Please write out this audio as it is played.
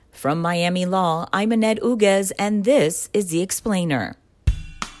From Miami Law, I'm Annette Uguez, and this is The Explainer.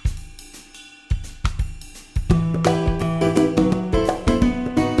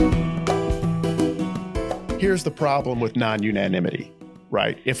 Here's the problem with non-unanimity,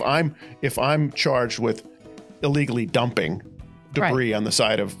 right? If I'm charged with illegally dumping debris on the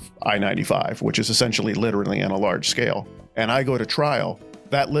side of I-95, which is essentially littering on a large scale, and I go to trial,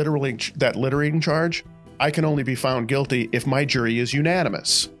 that littering charge, I can only be found guilty if my jury is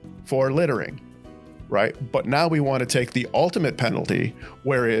unanimous for littering, right? But now we want to take the ultimate penalty,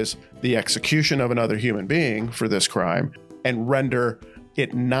 whereas the execution of another human being for this crime, and render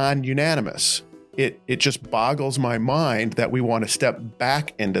it non-unanimous. It just boggles my mind that we want to step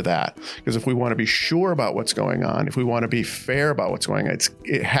back into that. Because if we want to be sure about what's going on, if we want to be fair about what's going on,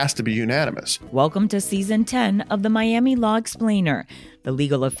 it has to be unanimous. Welcome to Season 10 of the Miami Law Explainer, the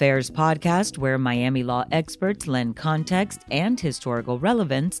legal affairs podcast where Miami law experts lend context and historical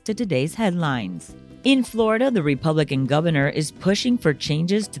relevance to today's headlines. In Florida, the Republican governor is pushing for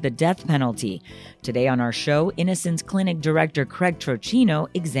changes to the death penalty. Today on our show, Innocence Clinic Director Craig Trocchino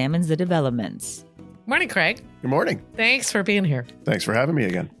examines the developments. Morning, Craig. Good morning. Thanks for being here. Thanks for having me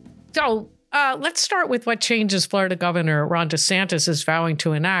again. So let's start with what changes Florida Governor Ron DeSantis is vowing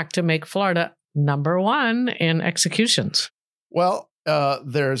to enact to make Florida number one in executions. Well,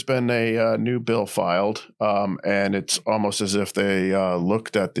 there's been a new bill filed, and it's almost as if they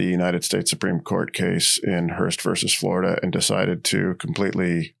looked at the United States Supreme Court case in Hurst versus Florida and decided to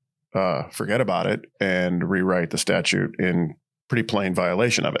completely forget about it and rewrite the statute in pretty plain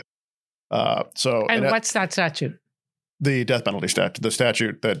violation of it. And what's that statute? The death penalty statute, the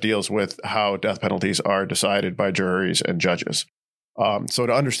statute that deals with how death penalties are decided by juries and judges. So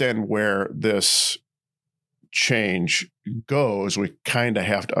to understand where this change goes, we kind of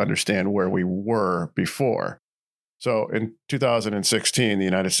have to understand where we were before. So in 2016, the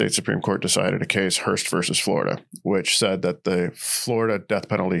United States Supreme Court decided a case, Hurst versus Florida, which said that the Florida death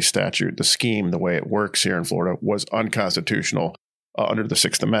penalty statute, the scheme, the way it works here in Florida, was unconstitutional under the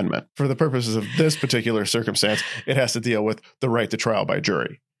Sixth Amendment. For the purposes of this particular circumstance, it has to deal with the right to trial by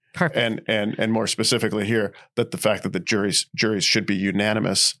jury. Perfect. And more specifically here, that the fact that the juries should be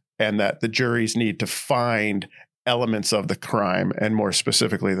unanimous and that the juries need to find elements of the crime. And more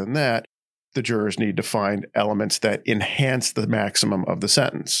specifically than that, the jurors need to find elements that enhance the maximum of the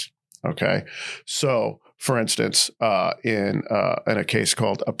sentence. Okay. So, for instance, in a case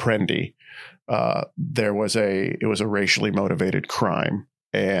called Apprendi, it was a racially motivated crime,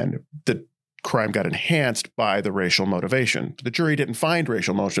 and the crime got enhanced by the racial motivation. The jury didn't find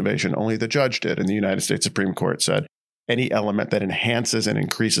racial motivation, only the judge did. And the United States Supreme Court said any element that enhances and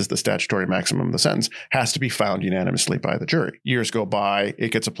increases the statutory maximum of the sentence has to be found unanimously by the jury. Years go by,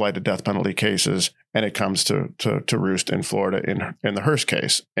 it gets applied to death penalty cases, and it comes to roost in Florida in the Hurst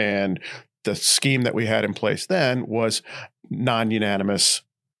case. And the scheme that we had in place then was non-unanimous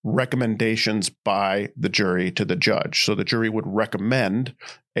recommendations by the jury to the judge. So the jury would recommend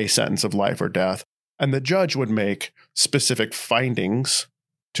a sentence of life or death, and the judge would make specific findings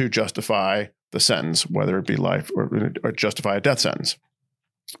to justify the sentence, whether it be life or justify a death sentence.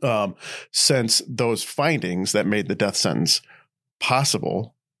 Since those findings that made the death sentence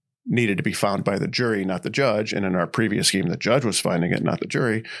possible needed to be found by the jury, not the judge, and in our previous scheme, the judge was finding it, not the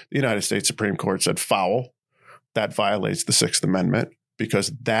jury, the United States Supreme Court said foul. That violates the Sixth Amendment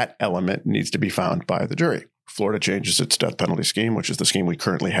because that element needs to be found by the jury. Florida changes its death penalty scheme, which is the scheme we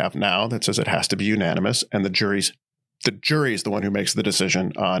currently have now, that says it has to be unanimous, and the jury is the one who makes the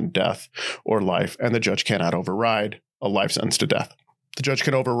decision on death or life, and the judge cannot override a life sentence to death. The judge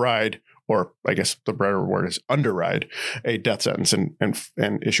can override, or I guess the better word is underride, a death sentence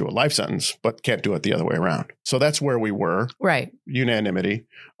and issue a life sentence, but can't do it the other way around. So that's where we were. Right. Unanimity.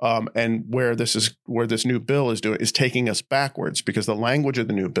 And where this new bill is doing is taking us backwards, because the language of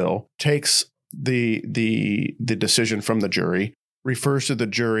the new bill takes the decision from the jury, refers to the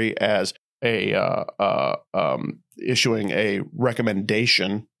jury as issuing a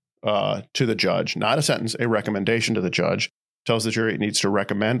recommendation to the judge, not a sentence, a recommendation to the judge, tells the jury it needs to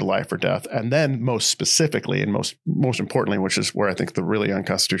recommend life or death. And then most specifically and most importantly, which is where I think the really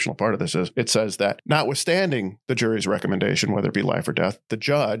unconstitutional part of this is, it says that notwithstanding the jury's recommendation, whether it be life or death, the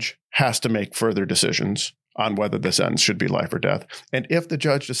judge has to make further decisions on whether the sentence should be life or death. And if the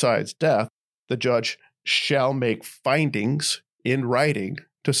judge decides death, the judge shall make findings in writing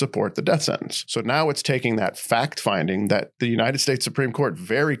to support the death sentence. So now it's taking that fact finding that the United States Supreme Court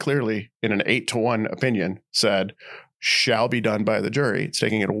very clearly in an 8-1 opinion said shall be done by the jury. It's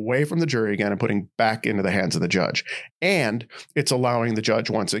taking it away from the jury again and putting back into the hands of the judge. And it's allowing the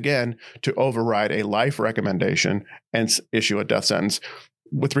judge once again to override a life recommendation and issue a death sentence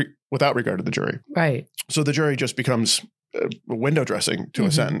without regard to the jury. Right. So the jury just becomes window dressing to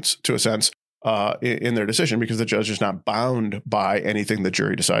a sense in their decision, because the judge is not bound by anything the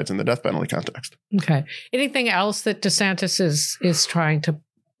jury decides in the death penalty context. Okay. Anything else that DeSantis is trying to?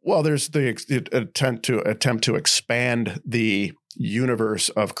 Well, there's the attempt to expand the universe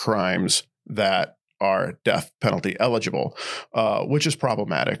of crimes that are death penalty eligible, which is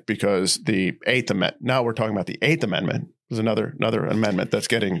problematic because the Eighth Amendment. Now we're talking about the Eighth Amendment. There's another amendment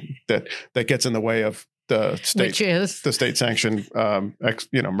that gets in the way of the state sanctioned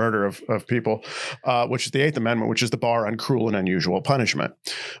murder of people, which is the Eighth Amendment, which is the bar on cruel and unusual punishment.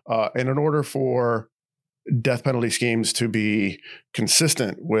 And in order for death penalty schemes to be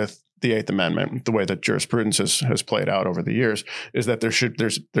consistent with the Eighth Amendment, the way that jurisprudence has played out over the years, is that there's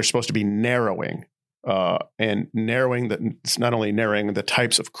supposed to be narrowing. And narrowing that it's not only narrowing the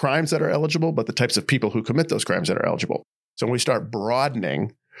types of crimes that are eligible, but the types of people who commit those crimes that are eligible. So when we start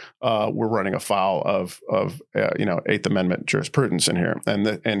broadening, we're running afoul of Eighth Amendment jurisprudence in here,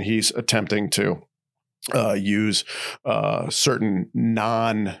 and he's attempting to use certain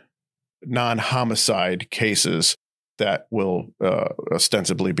non-homicide cases that will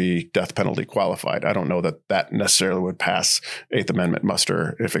ostensibly be death penalty qualified. I don't know that necessarily would pass Eighth Amendment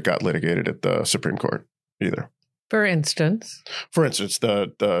muster if it got litigated at the Supreme Court either. For instance,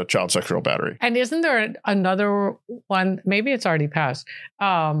 the child sexual battery. And isn't there another one? Maybe it's already passed.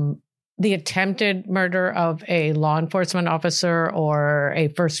 The attempted murder of a law enforcement officer or a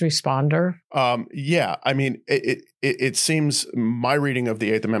first responder. Yeah, I mean, it seems my reading of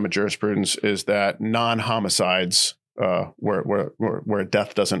the Eighth Amendment jurisprudence is that non-homicides, where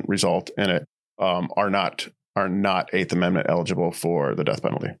death doesn't result in it, are not Eighth Amendment eligible for the death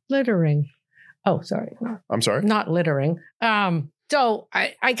penalty. Littering. Oh, sorry. I'm sorry. Not littering. So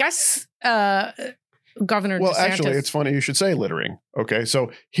I guess Governor DeSantis. Well, actually, it's funny you should say littering. Okay,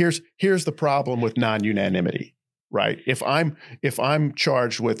 so here's the problem with non-unanimity, right? If I'm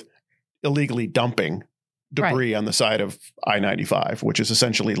charged with illegally dumping debris on the side of I-95, which is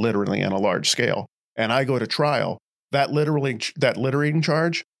essentially littering on a large scale, and I go to trial, that littering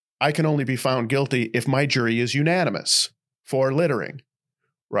charge, I can only be found guilty if my jury is unanimous for littering.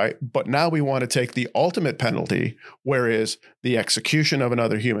 Right. But now we want to take the ultimate penalty, whereas the execution of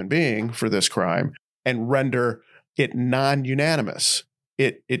another human being for this crime, and render it non-unanimous.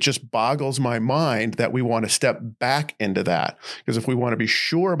 It just boggles my mind that we want to step back into that, because if we want to be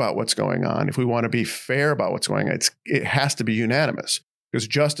sure about what's going on, if we want to be fair about what's going on, it has to be unanimous, because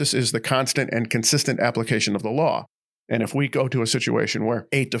justice is the constant and consistent application of the law. And if we go to a situation where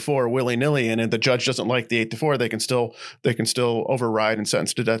 8-4 willy-nilly and the judge doesn't like the 8-4, they can still override and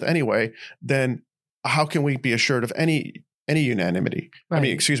sentence to death anyway, then how can we be assured of any unanimity? Right. I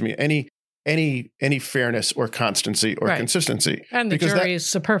mean, excuse me, any fairness or constancy or consistency. And the jury is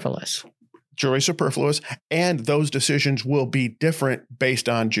superfluous. Jury superfluous, and those decisions will be different based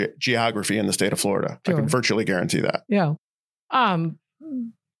on geography in the state of Florida. Sure. I can virtually guarantee that. Yeah.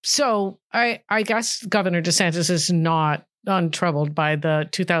 So I guess Governor DeSantis is not untroubled by the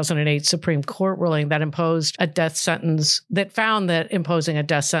 2008 Supreme Court ruling that imposed a death sentence, that found that imposing a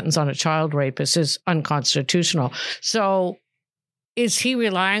death sentence on a child rapist is unconstitutional. So is he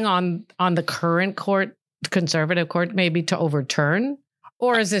relying on the current court, conservative court, maybe to overturn?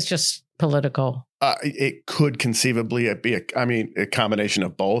 Or is this just political? It could conceivably be a combination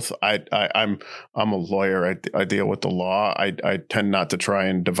of both. I'm a lawyer. I deal with the law. I tend not to try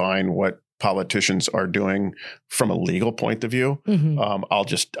and divine what politicians are doing from a legal point of view. Mm-hmm. I'll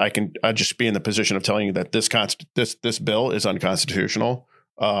just be in the position of telling you that this bill is unconstitutional.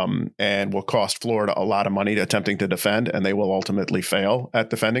 And will cost Florida a lot of money attempting to defend, and they will ultimately fail at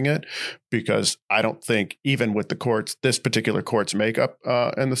defending it, because I don't think, even with this particular court's makeup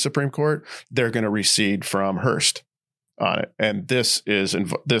in the Supreme Court, they're going to recede from Hearst on it. And this,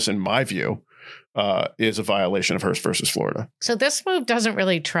 in my view, is a violation of Hearst versus Florida. So this move doesn't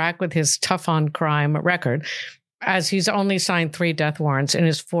really track with his tough on crime record, as he's only signed 3 death warrants in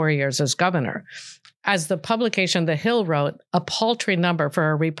his 4 years as governor. As the publication The Hill wrote, a paltry number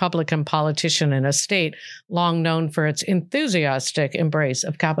for a Republican politician in a state long known for its enthusiastic embrace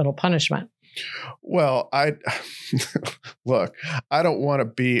of capital punishment. Well, I don't want to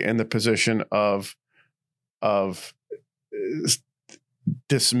be in the position of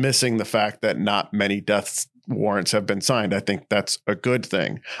dismissing the fact that not many death warrants have been signed. I think that's a good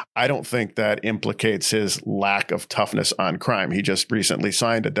thing. I don't think that implicates his lack of toughness on crime. He just recently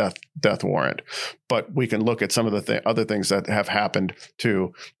signed a death warrant. But we can look at some of the other things that have happened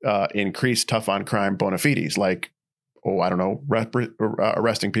to increase tough on crime bona fides, like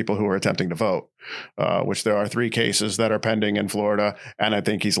arresting people who are attempting to vote, which there are 3 cases that are pending in Florida. And I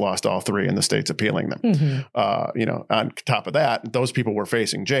think he's lost all 3 and the state's appealing them. Mm-hmm. On top of that, those people were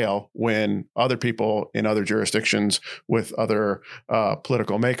facing jail when other people in other jurisdictions with other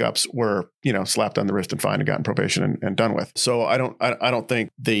political makeups were, slapped on the wrist and fined and gotten probation and done with. So I don't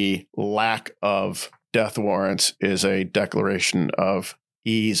think the lack of death warrants is a declaration of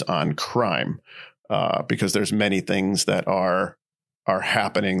ease on crime, because there's many things that are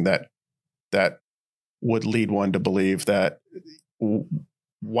happening that would lead one to believe that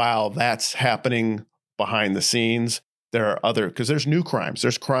while that's happening behind the scenes, there are because there's new crimes.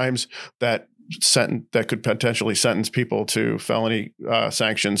 There's crimes that could potentially sentence people to felony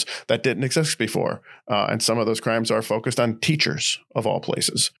sanctions that didn't exist before, and some of those crimes are focused on teachers of all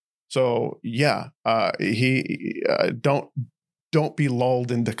places. So don't be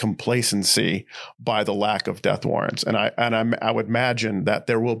lulled into complacency by the lack of death warrants. And I would imagine that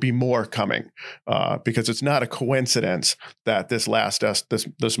there will be more coming, because it's not a coincidence that this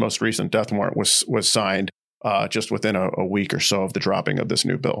most recent death warrant was signed just within a week or so of the dropping of this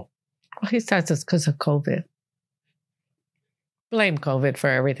new bill. Well, he says it's because of COVID. Blame COVID for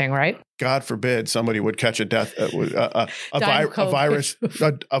everything, right? God forbid somebody would catch a virus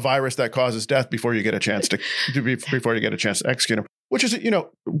that causes death before you get a chance to execute them. Which is,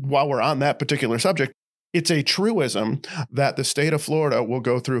 while we're on that particular subject, it's a truism that the state of Florida will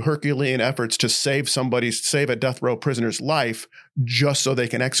go through Herculean efforts to save a death row prisoner's life just so they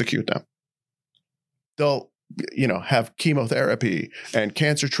can execute them. They'll, have chemotherapy and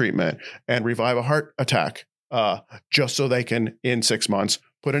cancer treatment and revive a heart attack. Just so they can, in 6 months,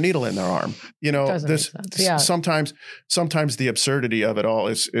 put a needle in their arm. Sometimes the absurdity of it all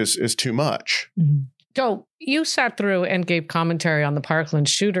is too much. Mm-hmm. So you sat through and gave commentary on the Parkland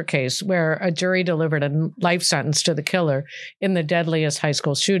shooter case, where a jury delivered a life sentence to the killer in the deadliest high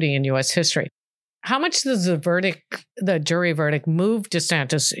school shooting in U.S. history. How much does the jury verdict, move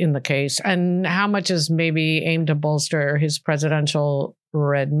DeSantis in the case, and how much is maybe aimed to bolster his presidential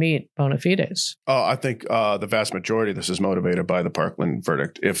red meat bona fides? I think the vast majority of this is motivated by the Parkland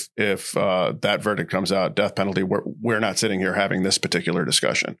verdict. If that verdict comes out, death penalty, we're not sitting here having this particular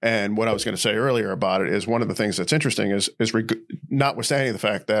discussion. And what I was going to say earlier about it is one of the things that's interesting is notwithstanding the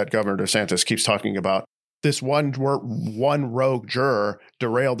fact that Governor DeSantis keeps talking about this one rogue juror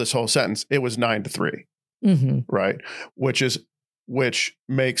derailed this whole sentence. It was 9-3, mm-hmm. right? Which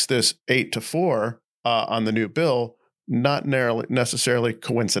makes this 8-4 on the new bill not necessarily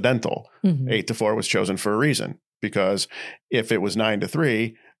coincidental. Mm-hmm. 8-4 was chosen for a reason, because if it was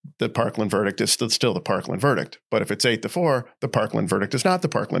 9-3, the Parkland verdict is still the Parkland verdict. But if it's 8-4, the Parkland verdict is not the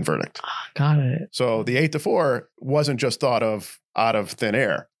Parkland verdict. Got it. So the 8-4 wasn't just thought of out of thin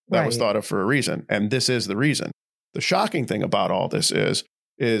air. That was thought of for a reason. And this is the reason. The shocking thing about all this is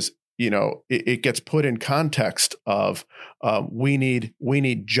it gets put in context of we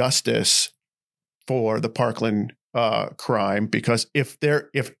need justice for the Parkland crime, because if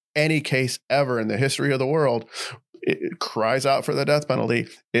any case ever in the history of the world it cries out for the death penalty,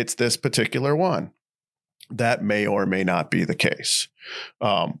 it's this particular one. That may or may not be the case.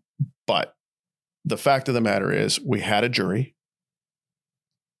 But the fact of the matter is, we had a jury.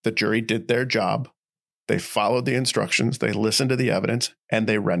 The jury did their job. They followed the instructions. They listened to the evidence, and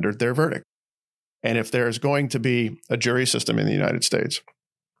they rendered their verdict. And if there is going to be a jury system in the United States,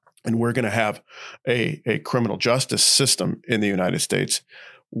 and we're going to have a criminal justice system in the United States,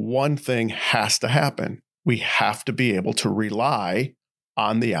 one thing has to happen. We have to be able to rely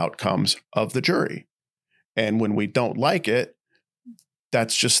on the outcomes of the jury. And when we don't like it,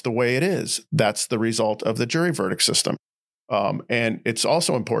 that's just the way it is. That's the result of the jury verdict system. And it's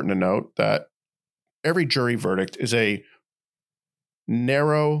also important to note that every jury verdict is a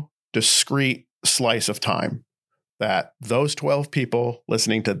narrow, discrete slice of time that those 12 people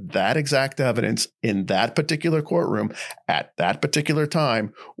listening to that exact evidence in that particular courtroom at that particular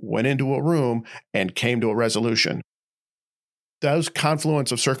time went into a room and came to a resolution. Those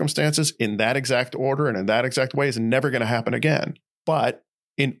confluence of circumstances in that exact order and in that exact way is never going to happen again. But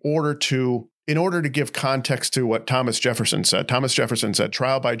in order to give context to what Thomas Jefferson said,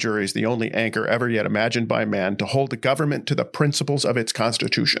 trial by jury is the only anchor ever yet imagined by man to hold the government to the principles of its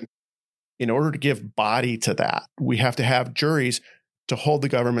constitution. In order to give body to that, we have to have juries to hold the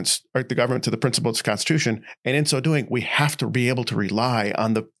government to the principles of its constitution. And in so doing, we have to be able to rely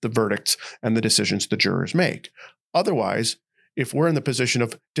on the verdicts and the decisions the jurors make. Otherwise, if we're in the position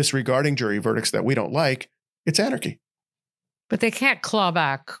of disregarding jury verdicts that we don't like, it's anarchy. But they can't claw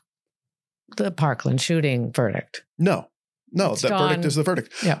back the Parkland shooting verdict. No, No, that verdict is the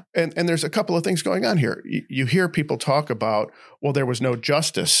verdict. Yeah. And there's a couple of things going on here. You hear people talk about, well, there was no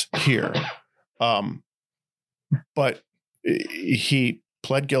justice here. But he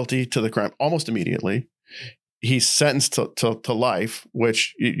pled guilty to the crime almost immediately. He's sentenced to life,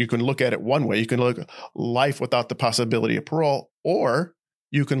 which you can look at it one way. You can look at life without the possibility of parole, or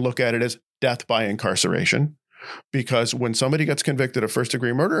you can look at it as death by incarceration. Because when somebody gets convicted of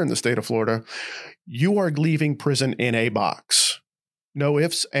first-degree murder in the state of Florida, you are leaving prison in a box. No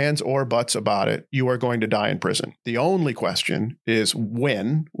ifs, ands, or buts about it. You are going to die in prison. The only question is,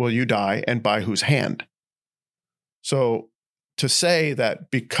 when will you die and by whose hand? So to say that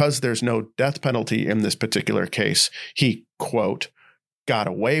because there's no death penalty in this particular case, he, quote, got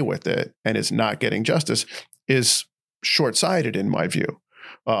away with it and is not getting justice is short-sighted in my view.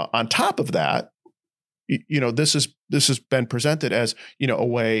 On top of that, this has been presented as, a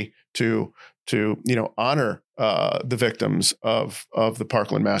way to honor the victims of the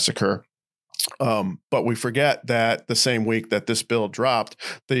Parkland massacre. But we forget that the same week that this bill dropped,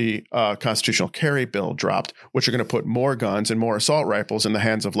 the constitutional carry bill dropped, which are going to put more guns and more assault rifles in the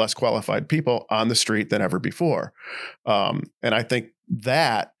hands of less qualified people on the street than ever before. And I think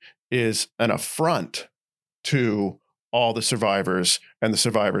that is an affront to all the survivors and the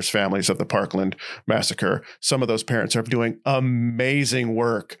survivors' families of the Parkland massacre. Some of those parents are doing amazing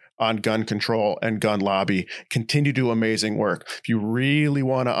work on gun control and gun lobby, continue to do amazing work. If you really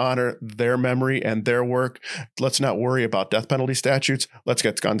want to honor their memory and their work, let's not worry about death penalty statutes. Let's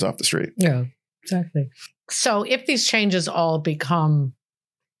get guns off the street. Yeah, exactly. So if these changes all become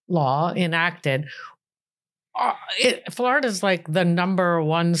law, enacted, Florida's like the number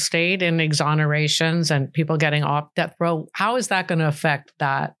one state in exonerations and people getting off death row. How is that going to affect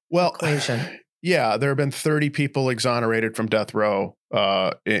that equation? Yeah, there have been 30 people exonerated from death row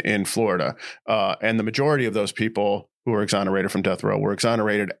in Florida. And the majority of those people who were exonerated from death row were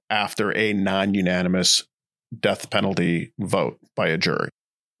exonerated after a non-unanimous death penalty vote by a jury.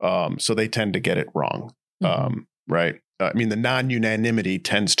 So they tend to get it wrong, right? I mean, the non-unanimity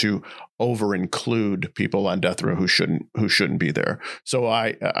tends to over-include people on death row who shouldn't be there. So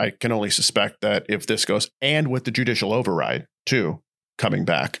I can only suspect that if this goes, and with the judicial override too coming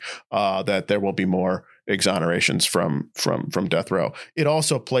back, that there will be more exonerations from death row. It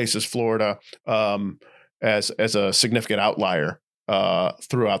also places Florida as a significant outlier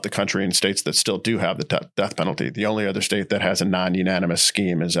throughout the country in states that still do have the death penalty. The only other state that has a non-unanimous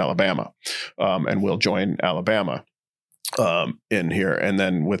scheme is Alabama, and we'll join Alabama in here. And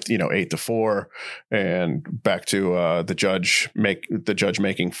then with 8-4 and back to the judge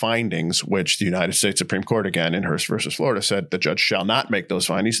making findings, which the United States Supreme Court, again in Hearst versus Florida, said the judge shall not make those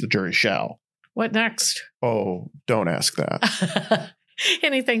findings, the jury shall. What next? Oh, don't ask that.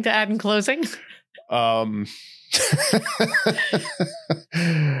 Anything to add in closing?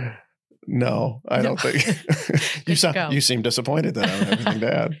 No, I don't think. You seem disappointed that I don't have anything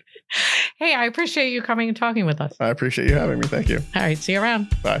to add. Hey, I appreciate you coming and talking with us. I appreciate you having me. Thank you. All right. See you around.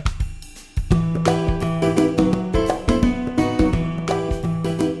 Bye.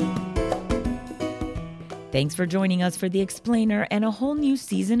 Thanks for joining us for The Explainer and a whole new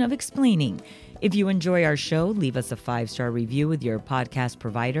season of Explaining. If you enjoy our show, leave us a 5-star review with your podcast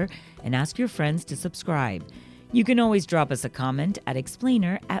provider and ask your friends to subscribe. You can always drop us a comment at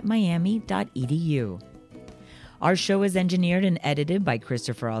explainer@miami.edu. Our show is engineered and edited by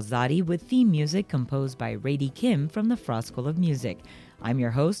Christopher Alzadi with theme music composed by Rady Kim from the Frost School of Music. I'm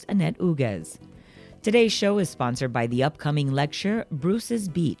your host, Annette Uguez. Today's show is sponsored by the upcoming lecture, Bruce's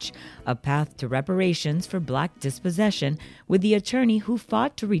Beach, A Path to Reparations for Black Dispossession, with the attorney who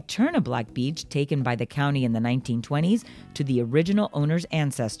fought to return a black beach taken by the county in the 1920s to the original owner's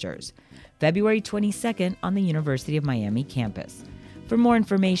ancestors. February 22nd on the University of Miami campus. For more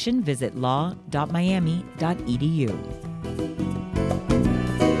information, visit law.miami.edu.